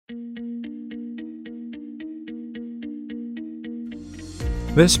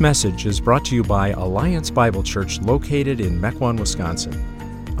This message is brought to you by Alliance Bible Church located in Mequon, Wisconsin.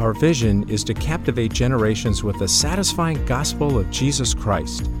 Our vision is to captivate generations with the satisfying gospel of Jesus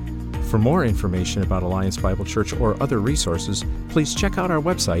Christ. For more information about Alliance Bible Church or other resources, please check out our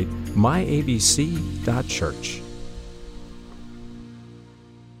website, myabc.church.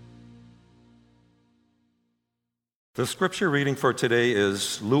 The scripture reading for today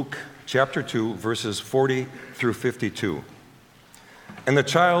is Luke chapter 2, verses 40 through 52. And the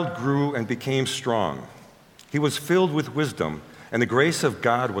child grew and became strong. He was filled with wisdom, and the grace of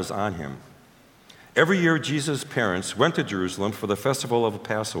God was on him. Every year, Jesus' parents went to Jerusalem for the festival of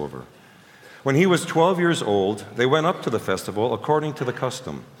Passover. When he was 12 years old, they went up to the festival according to the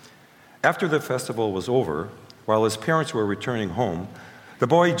custom. After the festival was over, while his parents were returning home, the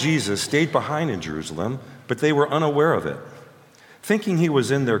boy Jesus stayed behind in Jerusalem, but they were unaware of it. Thinking he was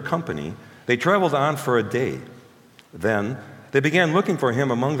in their company, they traveled on for a day. Then they began looking for him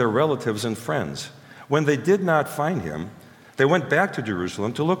among their relatives and friends. When they did not find him, they went back to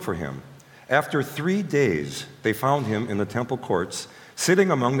Jerusalem to look for him. After 3 days, they found him in the temple courts,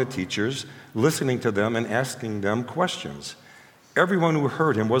 sitting among the teachers, listening to them and asking them questions. Everyone who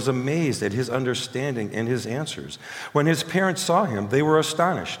heard him was amazed at his understanding and his answers. When his parents saw him, they were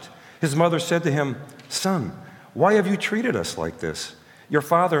astonished. His mother said to him, "Son, why have you treated us like this? Your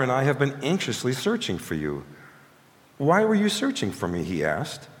father and I have been anxiously searching for you." "Why were you searching for me?" he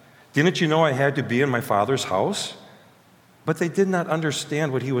asked. "Didn't you know I had to be in my father's house?" But they did not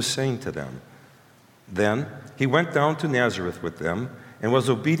understand what he was saying to them. Then he went down to Nazareth with them and was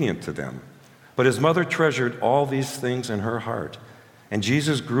obedient to them. But his mother treasured all these things in her heart. And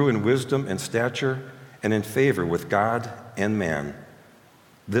Jesus grew in wisdom and stature and in favor with God and man.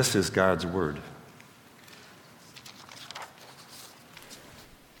 This is God's word.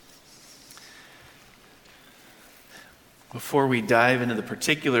 Before we dive into the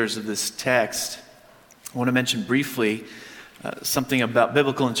particulars of this text, I want to mention briefly something about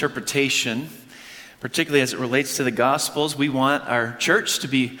biblical interpretation, particularly as it relates to the Gospels. We want our church to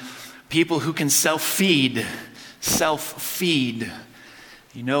be people who can self-feed.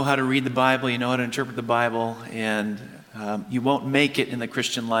 You know how to read the Bible, you know how to interpret the Bible, and you won't make it in the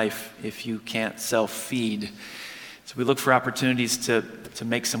Christian life if you can't self-feed. So we look for opportunities to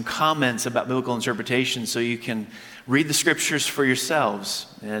make some comments about biblical interpretation so you can read the scriptures for yourselves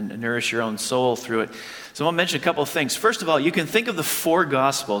and nourish your own soul through it. So I want to mention a couple of things. First of all, you can think of the four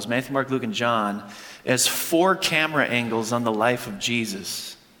Gospels, Matthew, Mark, Luke, and John, as four camera angles on the life of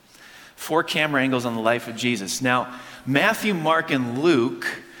Jesus. Four camera angles on the life of Jesus. Now, Matthew, Mark, and Luke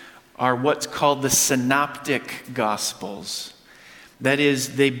are what's called the synoptic Gospels. That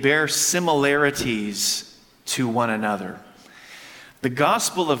is, they bear similarities to one another. The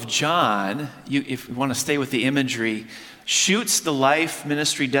Gospel of John, if you want to stay with the imagery, shoots the life,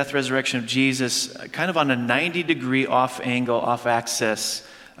 ministry, death, resurrection of Jesus kind of on a 90-degree off-axis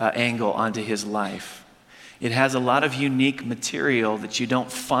angle onto his life. It has a lot of unique material that you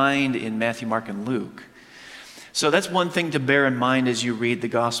don't find in Matthew, Mark, and Luke. So that's one thing to bear in mind as you read the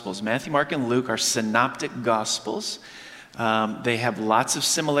Gospels. Matthew, Mark, and Luke are synoptic Gospels. They have lots of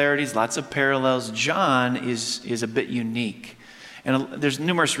similarities, lots of parallels. John is a bit unique. And there's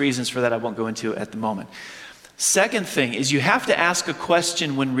numerous reasons for that I won't go into at the moment. Second thing is you have to ask a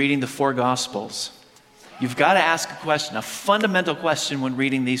question when reading the four Gospels. You've got to ask a question, a fundamental question when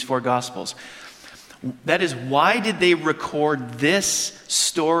reading these four Gospels. That is, why did they record this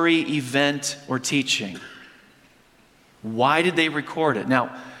story, event, or teaching? Why did they record it?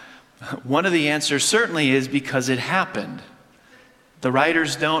 Now, one of the answers certainly is because it happened. The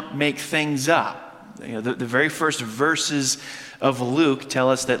writers don't make things up. The very first verses of Luke tell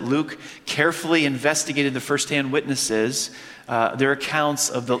us that Luke carefully investigated the firsthand witnesses, their accounts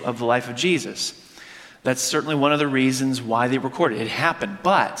of the life of Jesus. That's certainly one of the reasons why they recorded it. It happened.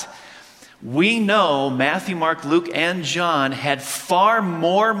 But we know Matthew, Mark, Luke, and John had far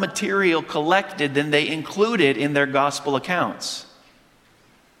more material collected than they included in their gospel accounts.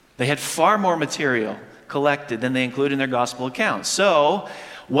 They had far more material collected than they include in their gospel accounts. So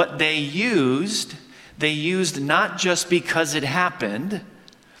what they used not just because it happened,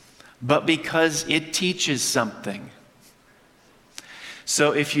 but because it teaches something.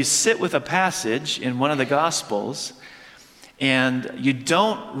 So if you sit with a passage in one of the Gospels and you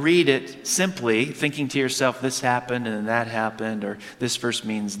don't read it simply thinking to yourself, this happened and that happened, or this verse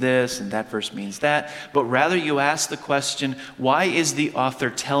means this and that verse means that, but rather you ask the question, why is the author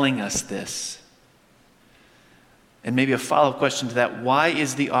telling us this? And maybe a follow-up question to that, why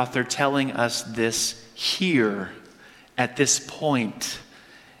is the author telling us this here at this point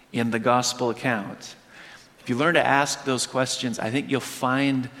in the gospel account? If you learn to ask those questions, I think you'll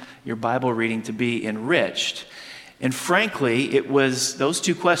find your Bible reading to be enriched. And frankly, those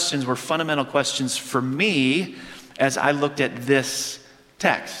two questions were fundamental questions for me as I looked at this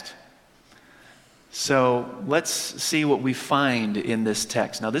text. So let's see what we find in this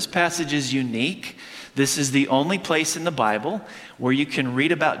text. Now, this passage is unique. This is the only place in the Bible where you can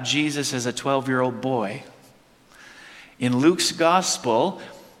read about Jesus as a 12-year-old boy. In Luke's gospel,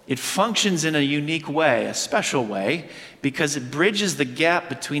 it functions in a unique way, a special way, because it bridges the gap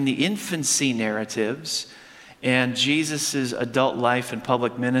between the infancy narratives and Jesus' adult life and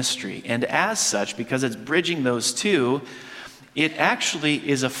public ministry. And as such, because it's bridging those two, it actually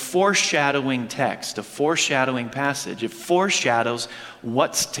is a foreshadowing text, a foreshadowing passage. It foreshadows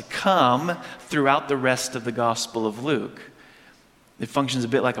what's to come throughout the rest of the Gospel of Luke. It functions a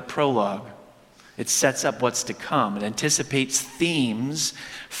bit like a prologue. It sets up what's to come. It anticipates themes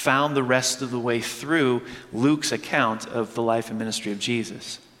found the rest of the way through Luke's account of the life and ministry of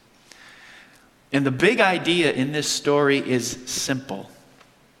Jesus. And the big idea in this story is simple.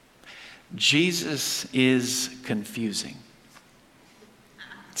 Jesus is confusing.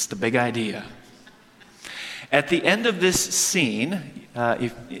 It's the big idea. At the end of this scene,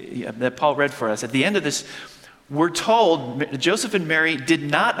 that Paul read for us, at the end of this, we're told Joseph and Mary did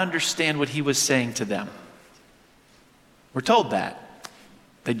not understand what he was saying to them. We're told that.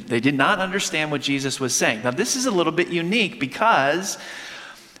 They did not understand what Jesus was saying. Now, this is a little bit unique because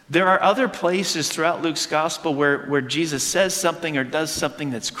there are other places throughout Luke's gospel where Jesus says something or does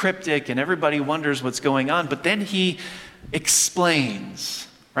something that's cryptic and everybody wonders what's going on, but then he explains,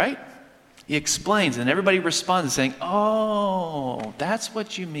 right? He explains and everybody responds saying, "Oh, that's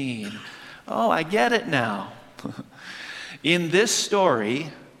what you mean. Oh, I get it now." In this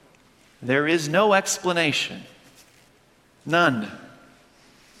story, there is no explanation. None.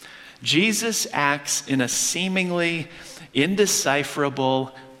 Jesus acts in a seemingly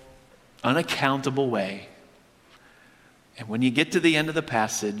indecipherable, unaccountable way. And when you get to the end of the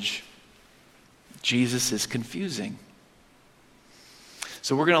passage, Jesus is confusing.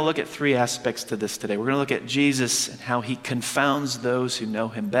 So we're going to look at three aspects to this today. We're going to look at Jesus and how he confounds those who know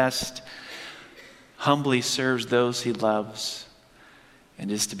him best, humbly serves those he loves,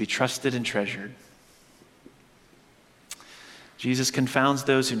 and is to be trusted and treasured. Jesus confounds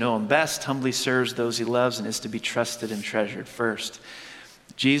those who know him best, humbly serves those he loves, and is to be trusted and treasured. First,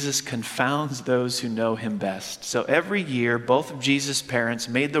 Jesus confounds those who know him best. So every year, both of Jesus' parents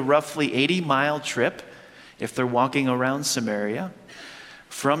made the roughly 80-mile trip, if they're walking around Samaria,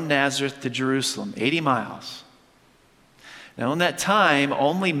 from Nazareth to Jerusalem, 80 miles. Now, in that time,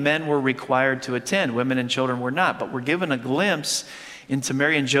 only men were required to attend. Women and children were not. But we're given a glimpse into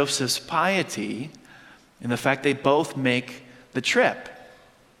Mary and Joseph's piety and the fact they both make the trip.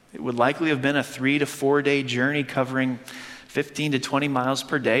 It would likely have been a 3 to 4 day journey covering 15 to 20 miles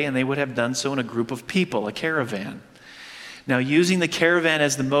per day, and they would have done so in a group of people, a caravan. Now, using the caravan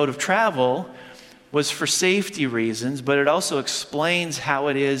as the mode of travel was for safety reasons, but it also explains how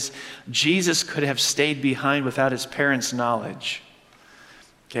it is Jesus could have stayed behind without his parents' knowledge.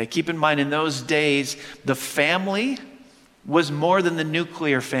 Okay, keep in mind, in those days, the family was more than the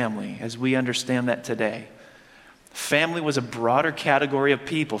nuclear family, as we understand that today. Family was a broader category of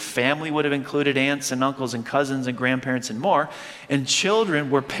people. Family would have included aunts and uncles and cousins and grandparents and more. And children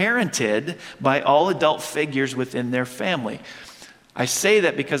were parented by all adult figures within their family. I say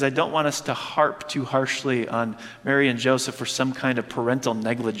that because I don't want us to harp too harshly on Mary and Joseph for some kind of parental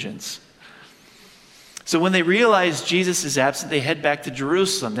negligence. So when they realize Jesus is absent, they head back to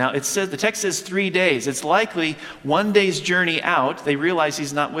Jerusalem. Now, it says, the text says 3 days. It's likely 1 day's journey out. They realize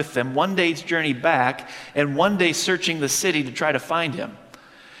he's not with them. 1 day's journey back, and 1 day searching the city to try to find him.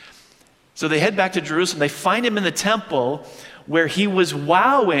 So they head back to Jerusalem. They find him in the temple where he was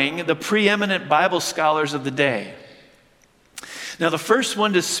wowing the preeminent Bible scholars of the day. Now, the first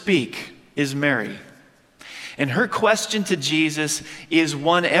one to speak is Mary. And her question to Jesus is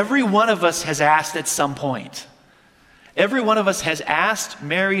one every one of us has asked at some point. Every one of us has asked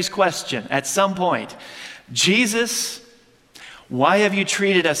Mary's question at some point. Jesus, why have you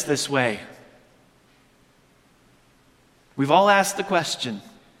treated us this way? We've all asked the question.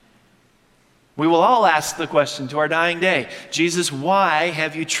 We will all ask the question to our dying day. Jesus, why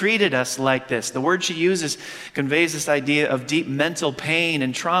have you treated us like this? The word she uses conveys this idea of deep mental pain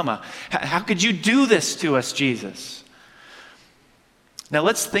and trauma. How could you do this to us, Jesus? Now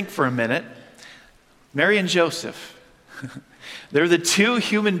let's think for a minute. Mary and Joseph, they're the two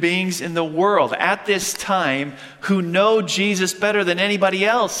human beings in the world at this time who know Jesus better than anybody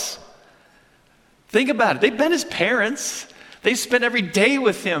else. Think about it. They've been his parents. They spent every day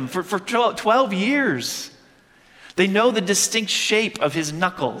with him for 12 years. They know the distinct shape of his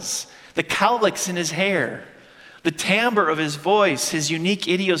knuckles, the cowlicks in his hair, the timbre of his voice, his unique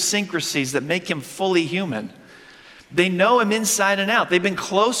idiosyncrasies that make him fully human. They know him inside and out. They've been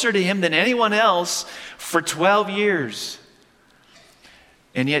closer to him than anyone else for 12 years.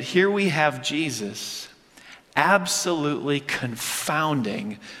 And yet here we have Jesus absolutely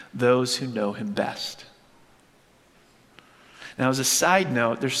confounding those who know him best. Now, as a side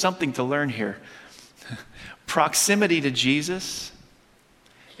note, there's something to learn here. Proximity to Jesus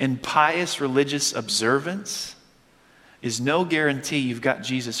and pious religious observance is no guarantee you've got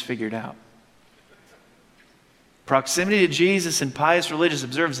Jesus figured out. Proximity to Jesus and pious religious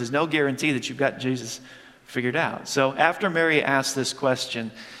observance is no guarantee that you've got Jesus figured out. So after Mary asked this question,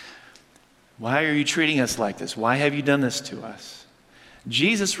 why are you treating us like this? Why have you done this to us?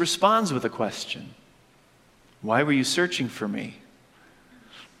 Jesus responds with a question. Why were you searching for me?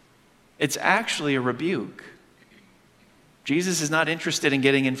 It's actually a rebuke. Jesus is not interested in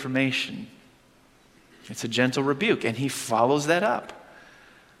getting information. It's a gentle rebuke, and he follows that up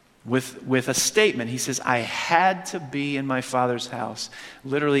with a statement. He says, I had to be in my Father's house.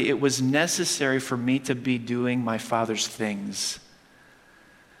 Literally, it was necessary for me to be doing my Father's things.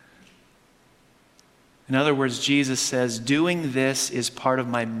 In other words, Jesus says, doing this is part of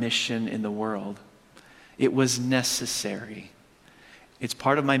my mission in the world. It was necessary. It's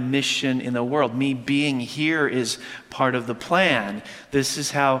part of my mission in the world. Me being here is part of the plan. This is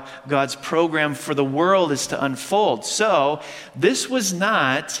how God's program for the world is to unfold. So, this was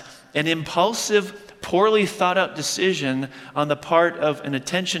not an impulsive, poorly thought out decision on the part of an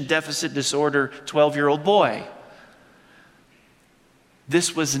attention deficit disorder 12-year-old boy.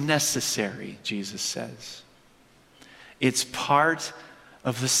 This was necessary, Jesus says. It's part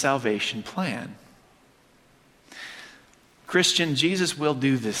of the salvation plan. Christian, Jesus will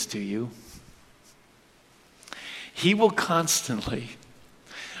do this to you. He will constantly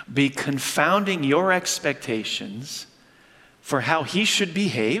be confounding your expectations for how he should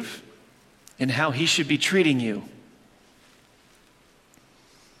behave and how he should be treating you.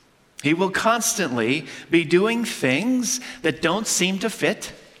 He will constantly be doing things that don't seem to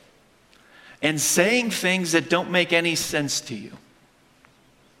fit and saying things that don't make any sense to you.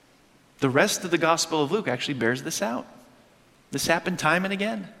 The rest of the Gospel of Luke actually bears this out. This happened time and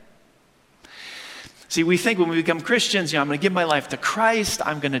again. See, we think when we become Christians, I'm going to give my life to Christ.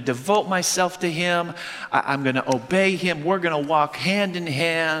 I'm going to devote myself to him. I'm going to obey him. We're going to walk hand in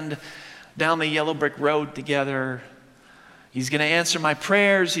hand down the yellow brick road together. He's going to answer my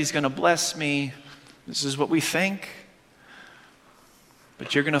prayers. He's going to bless me. This is what we think.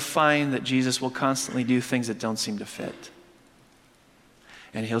 But you're going to find that Jesus will constantly do things that don't seem to fit.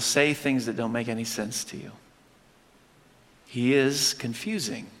 And he'll say things that don't make any sense to you. He is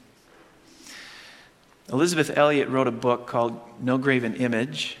confusing. Elizabeth Elliot wrote a book called No Graven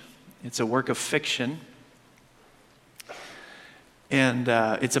Image. It's a work of fiction. And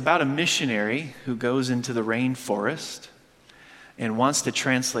it's about a missionary who goes into the rainforest and wants to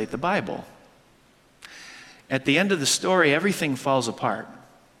translate the Bible. At the end of the story, everything falls apart.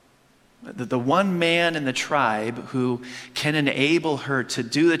 The one man in the tribe who can enable her to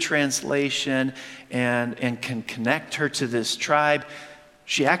do the translation and can connect her to this tribe,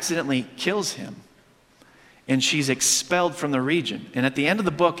 she accidentally kills him. And she's expelled from the region. And at the end of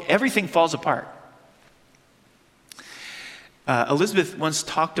the book, everything falls apart. Elizabeth once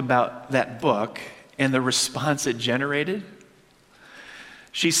talked about that book and the response it generated.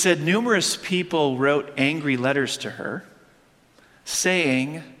 She said numerous people wrote angry letters to her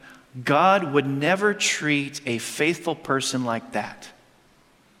saying God would never treat a faithful person like that.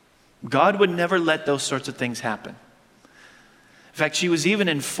 God would never let those sorts of things happen. In fact, she was even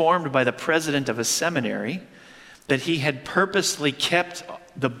informed by the president of a seminary that he had purposely kept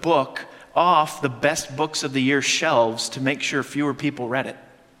the book off the best books of the year shelves to make sure fewer people read it.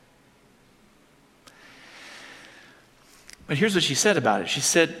 But here's what she said about it. She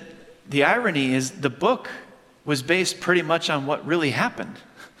said, the irony is the book was based pretty much on what really happened.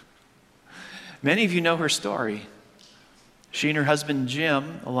 Many of you know her story. She and her husband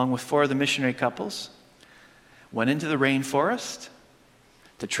Jim, along with 4 of the missionary couples, went into the rainforest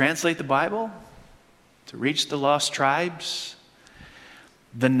to translate the Bible, to reach the lost tribes.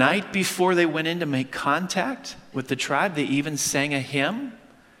 The night before they went in to make contact with the tribe, they even sang a hymn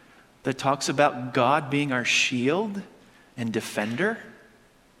that talks about God being our shield and defender.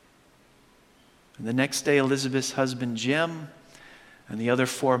 And the next day, Elizabeth's husband Jim and the other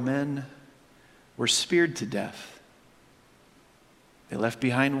 4 men were speared to death. They left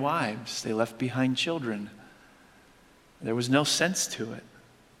behind wives. They left behind children. There was no sense to it.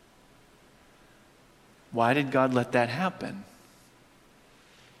 Why did God let that happen?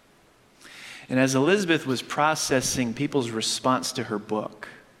 And as Elizabeth was processing people's response to her book,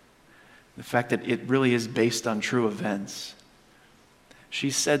 the fact that it really is based on true events, she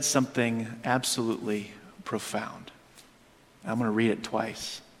said something absolutely profound. I'm going to read it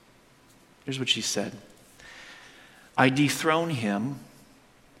twice. Here's what she said. I dethrone him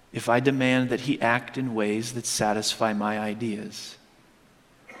if I demand that he act in ways that satisfy my ideas.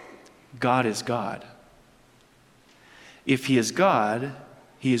 God is God. If he is God,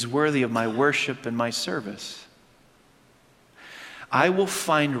 he is worthy of my worship and my service. I will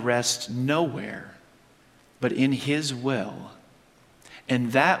find rest nowhere but in his will,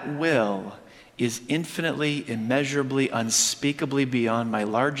 and that will is infinitely, immeasurably, unspeakably beyond my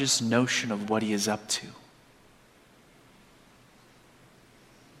largest notion of what he is up to.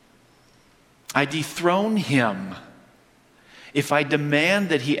 I dethrone him if I demand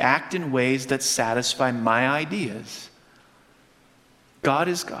that he act in ways that satisfy my ideas. God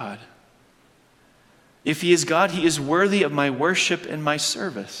is God. If he is God, he is worthy of my worship and my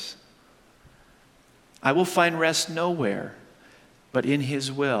service. I will find rest nowhere but in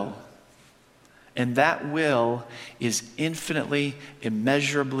his will. And that will is infinitely,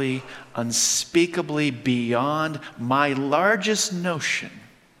 immeasurably, unspeakably beyond my largest notion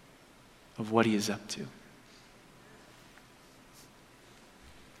of what he is up to.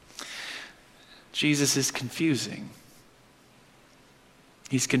 Jesus is confusing.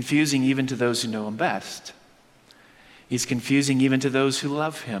 He's confusing even to those who know him best. He's confusing even to those who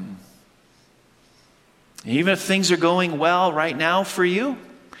love him. Even if things are going well right now for you,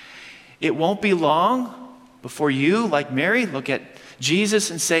 it won't be long before you, like Mary, look at Jesus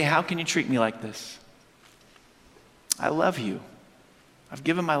and say, how can you treat me like this? I love you. I've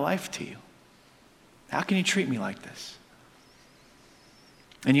given my life to you. How can you treat me like this?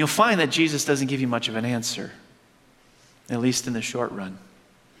 And you'll find that Jesus doesn't give you much of an answer, at least in the short run.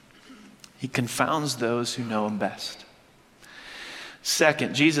 He confounds those who know him best.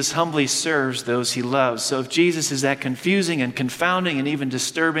 Second, Jesus humbly serves those he loves. So if Jesus is that confusing and confounding and even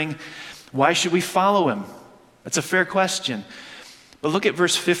disturbing, why should we follow him? That's a fair question. But look at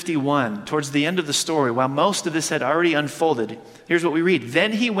verse 51, towards the end of the story, while most of this had already unfolded. Here's what we read.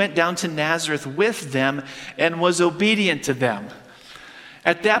 Then he went down to Nazareth with them and was obedient to them.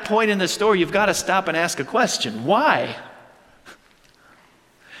 At that point in the story, you've got to stop and ask a question. Why?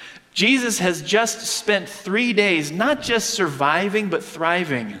 Jesus has just spent 3 days not just surviving, but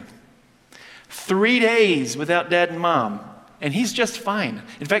thriving. 3 days without dad and mom, and he's just fine.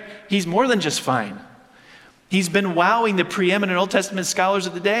 In fact, he's more than just fine. He's been wowing the preeminent Old Testament scholars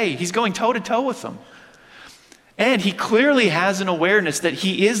of the day. He's going toe-to-toe with them. And he clearly has an awareness that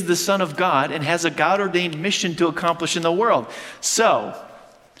he is the Son of God and has a God-ordained mission to accomplish in the world. So,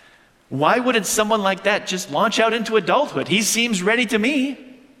 why wouldn't someone like that just launch out into adulthood? He seems ready to me.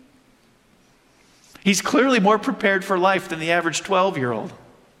 He's clearly more prepared for life than the average 12-year-old.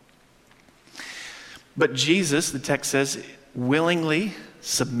 But Jesus, the text says, willingly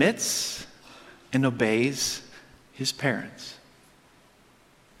submits and obeys his parents.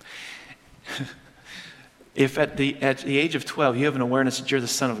 If at the age of 12 you have an awareness that you're the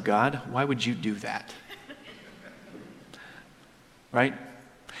Son of God, why would you do that? Right?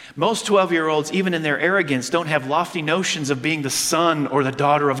 Most 12-year-olds, even in their arrogance, don't have lofty notions of being the son or the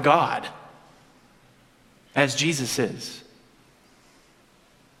daughter of God, as Jesus is.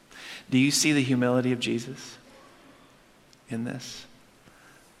 Do you see the humility of Jesus in this?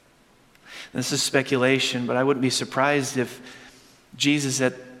 This is speculation, but I wouldn't be surprised if Jesus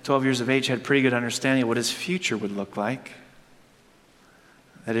at 12 years of age had pretty good understanding of what his future would look like.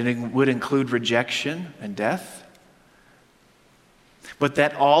 That it would include rejection and death. But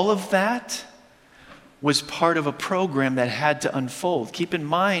that all of that was part of a program that had to unfold. Keep in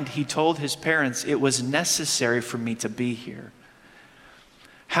mind, he told his parents, it was necessary for me to be here.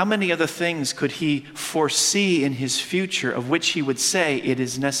 How many other things could he foresee in his future of which he would say, it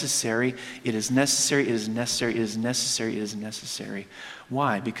is necessary, it is necessary, it is necessary, it is necessary, it is necessary?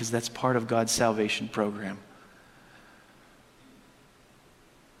 Why? Because that's part of God's salvation program.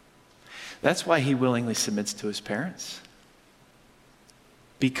 That's why he willingly submits to his parents.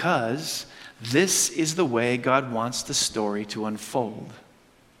 Because this is the way God wants the story to unfold.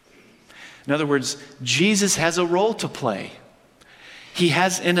 In other words, Jesus has a role to play. He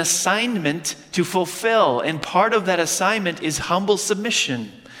has an assignment to fulfill, and part of that assignment is humble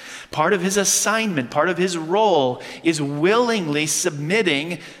submission. Part of his assignment, part of his role is willingly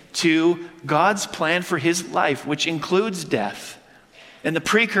submitting to God's plan for his life, which includes death. And the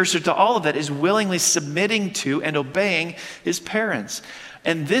precursor to all of that is willingly submitting to and obeying his parents.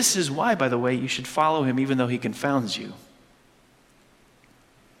 And this is why, by the way, you should follow him even though he confounds you.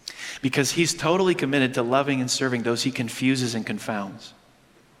 Because he's totally committed to loving and serving those he confuses and confounds.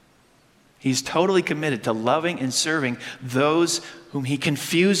 He's totally committed to loving and serving those whom he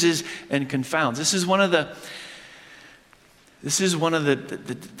confuses and confounds. This is one of the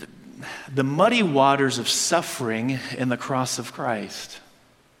muddy waters of suffering in the cross of Christ.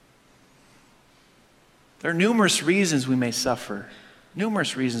 There are numerous reasons we may suffer.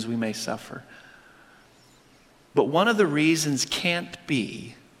 Numerous reasons we may suffer. But one of the reasons can't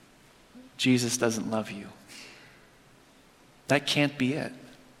be Jesus doesn't love you. That can't be it.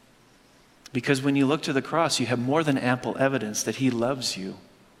 Because when you look to the cross, you have more than ample evidence that he loves you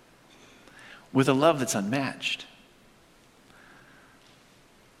with a love that's unmatched.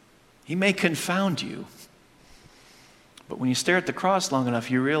 He may confound you, but when you stare at the cross long enough,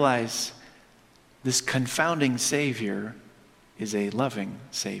 you realize this confounding Savior is a loving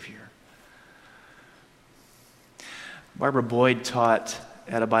Savior. Barbara Boyd taught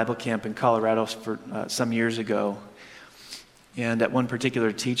at a Bible camp in Colorado for some years ago. And at one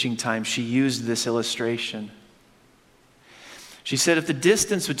particular teaching time, she used this illustration. She said, if the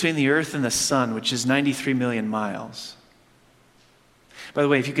distance between the earth and the sun, which is 93 million miles, by the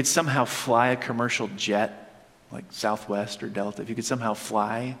way, if you could somehow fly a commercial jet, like Southwest or Delta, if you could somehow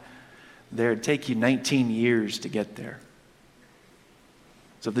fly there, it'd take you 19 years to get there.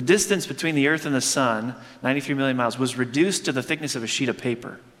 So if the distance between the earth and the sun, 93 million miles, was reduced to the thickness of a sheet of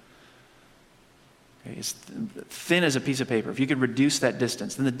paper, okay, it's thin as a piece of paper. If you could reduce that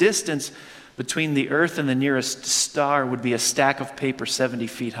distance, then the distance between the earth and the nearest star would be a stack of paper 70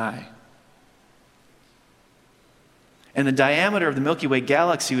 feet high. And the diameter of the Milky Way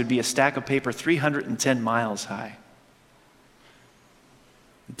galaxy would be a stack of paper 310 miles high.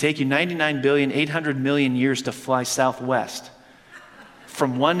 It'd take you 99,800,000,000 years to fly southwest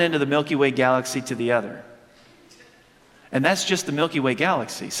from one end of the Milky Way galaxy to the other. And that's just the Milky Way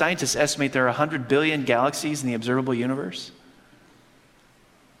galaxy. Scientists estimate there are 100 billion galaxies in the observable universe.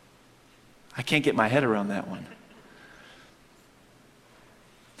 I can't get my head around that one.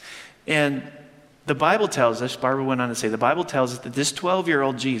 And the Bible tells us, Barbara went on to say, the Bible tells us that this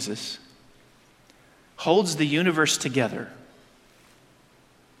 12-year-old Jesus holds the universe together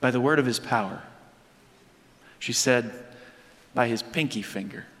by the word of his power. She said, by his pinky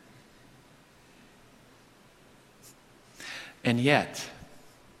finger. And yet,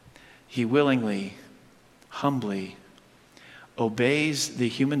 he willingly, humbly obeys the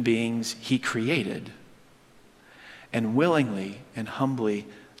human beings he created and willingly and humbly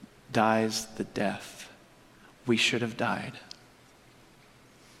dies the death we should have died.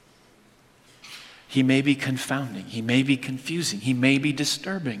 He may be confounding, he may be confusing, he may be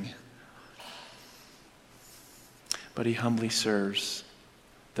disturbing, but he humbly serves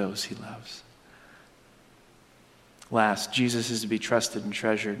those he loves. Last, Jesus is to be trusted and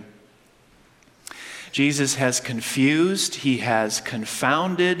treasured. Jesus has confused, he has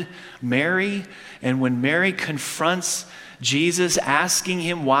confounded Mary, and when Mary confronts Jesus, asking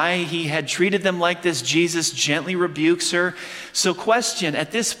him why he had treated them like this, Jesus gently rebukes her. So question,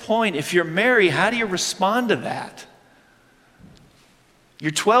 at this point, if you're Mary, how do you respond to that?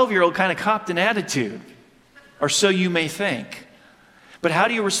 Your 12-year-old kind of copped an attitude, or so you may think. But how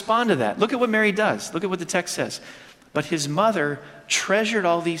do you respond to that? Look at what Mary does. Look at what the text says. But his mother treasured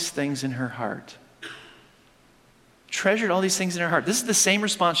all these things in her heart. Treasured all these things in her heart. This is the same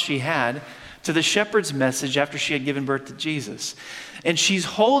response she had to the shepherd's message after she had given birth to Jesus. And she's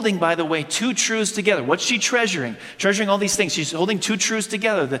holding, by the way, two truths together. What's she treasuring? Treasuring all these things. She's holding two truths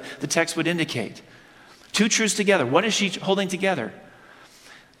together, the text would indicate. Two truths together. What is she holding together?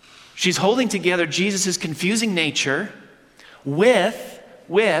 She's holding together Jesus' confusing nature with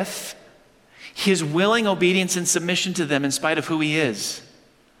his willing obedience and submission to them in spite of who he is.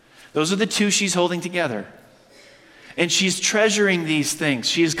 Those are the two she's holding together. And she's treasuring these things.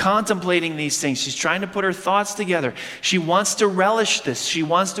 She is contemplating these things. She's trying to put her thoughts together. She wants to relish this. She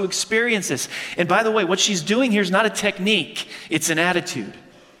wants to experience this. And by the way, what she's doing here is not a technique. It's an attitude.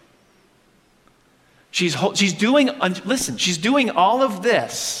 She's doing all of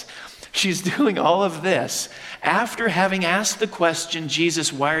this. She's doing all of this after having asked the question,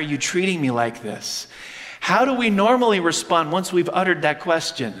 Jesus, why are you treating me like this? How do we normally respond once we've uttered that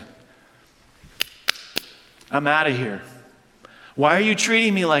question? I'm out of here. Why are you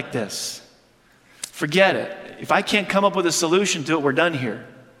treating me like this? Forget it. If I can't come up with a solution to it, we're done here.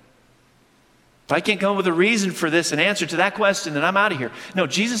 If I can't come up with a reason for this, an answer to that question, then I'm out of here. No,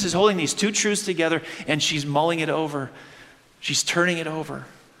 Jesus is holding these two truths together and she's mulling it over. She's turning it over.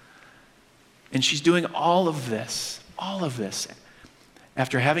 And she's doing all of this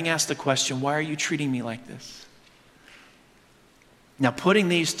after having asked the question, why are you treating me like this? Now, putting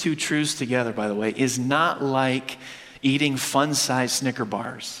these two truths together, by the way, is not like eating fun-sized Snicker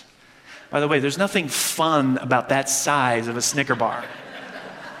bars. By the way, there's nothing fun about that size of a Snicker bar.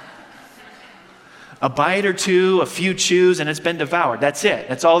 A bite or two, a few chews, and it's been devoured. That's it.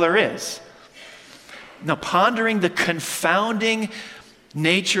 That's all there is. Now, pondering the confounding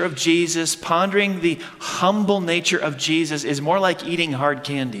nature of Jesus, pondering the humble nature of Jesus is more like eating hard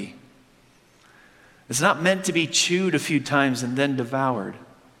candy. It's not meant to be chewed a few times and then devoured.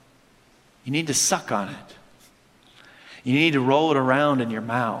 You need to suck on it. You need to roll it around in your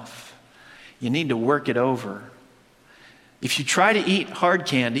mouth. You need to work it over. If you try to eat hard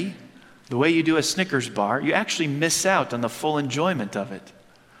candy the way you do a Snickers bar, you actually miss out on the full enjoyment of it.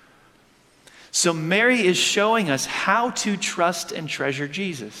 So Mary is showing us how to trust and treasure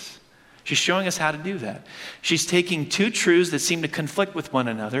Jesus. She's showing us how to do that. She's taking two truths that seem to conflict with one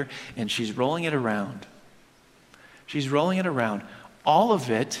another, and she's rolling it around. She's rolling it around. All of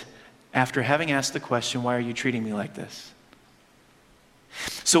it after having asked the question, why are you treating me like this?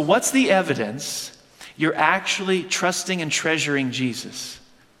 So what's the evidence you're actually trusting and treasuring Jesus?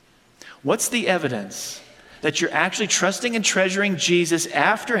 What's the evidence that you're actually trusting and treasuring Jesus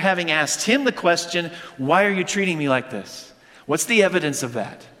after having asked him the question, why are you treating me like this? What's the evidence of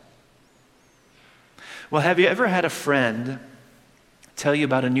that? Well, have you ever had a friend tell you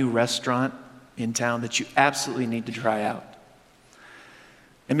about a new restaurant in town that you absolutely need to try out?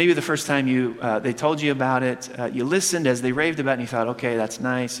 And maybe the first time they told you about it, you listened as they raved about it and you thought, okay, that's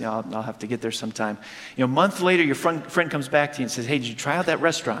nice. You know, I'll have to get there sometime. A month later, your friend comes back to you and says, hey, did you try out that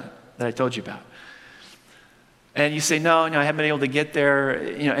restaurant that I told you about? And you say, no, I haven't been able to get there.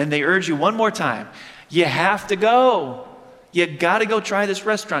 And they urge you one more time. You have to go. You got to go try this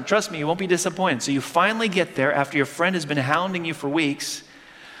restaurant. Trust me, you won't be disappointed. So you finally get there after your friend has been hounding you for weeks.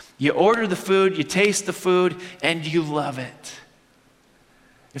 You order the food, you taste the food, and you love it.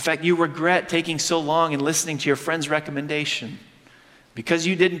 In fact, you regret taking so long and listening to your friend's recommendation. Because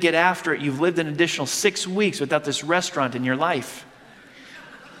you didn't get after it, you've lived an additional 6 weeks without this restaurant in your life.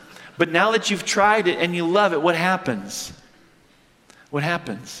 But now that you've tried it and you love it, what happens? What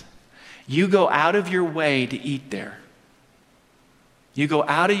happens? You go out of your way to eat there. You go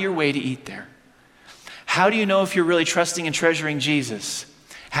out of your way to eat there. How do you know if you're really trusting and treasuring Jesus?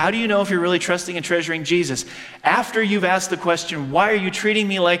 How do you know if you're really trusting and treasuring Jesus? After you've asked the question, why are you treating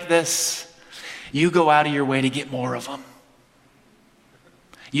me like this? You go out of your way to get more of them.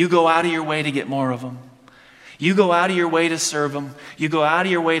 You go out of your way to get more of them. You go out of your way to serve him. You go out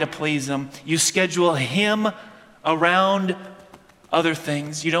of your way to please him. You schedule him around other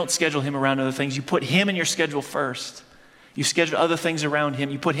things. You don't schedule him around other things. You put him in your schedule first. You schedule other things around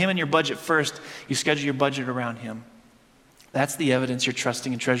him. You put him in your budget first. You schedule your budget around him. That's the evidence you're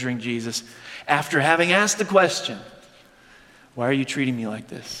trusting and treasuring Jesus. After having asked the question, why are you treating me like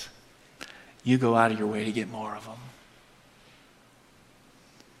this? You go out of your way to get more of them.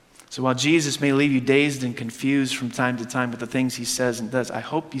 So while Jesus may leave you dazed and confused from time to time with the things he says and does, I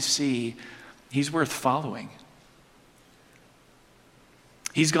hope you see he's worth following.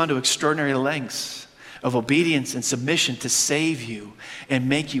 He's gone to extraordinary lengths of obedience and submission to save you and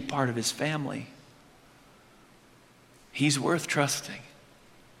make you part of his family. He's worth trusting.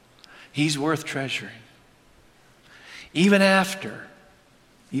 He's worth treasuring. Even after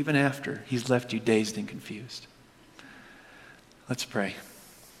he's left you dazed and confused. Let's pray.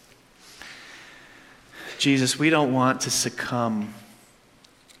 Jesus, we don't want to succumb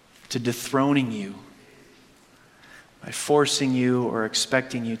to dethroning you by forcing you or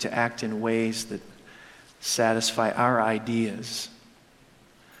expecting you to act in ways that satisfy our ideas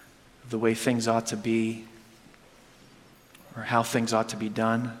of the way things ought to be or how things ought to be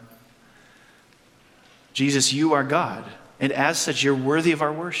done. Jesus, you are God, and as such, you're worthy of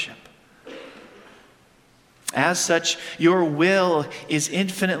our worship. As such, your will is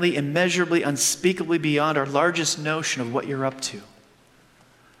infinitely, immeasurably, unspeakably beyond our largest notion of what you're up to.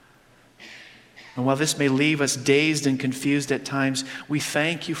 And while this may leave us dazed and confused at times, we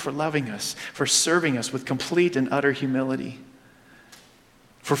thank you for loving us, for serving us with complete and utter humility,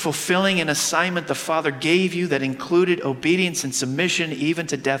 for fulfilling an assignment the Father gave you that included obedience and submission, even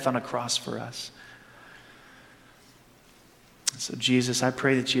to death on a cross for us. So, Jesus, I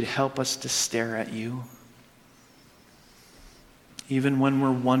pray that you'd help us to stare at you, even when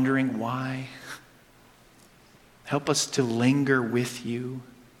we're wondering why. Help us to linger with you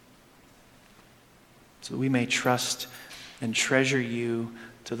so that we may trust and treasure you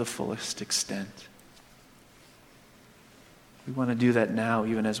to the fullest extent. We want to do that now,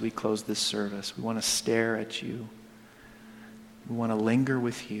 even as we close this service. We want to stare at you We want to linger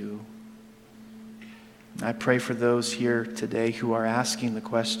with you. I pray for those here today who are asking the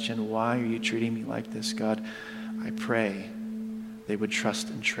question, why are you treating me like this, God? I pray they would trust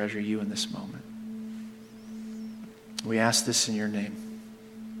and treasure you in this moment. We ask this in your name.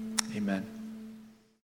 Amen.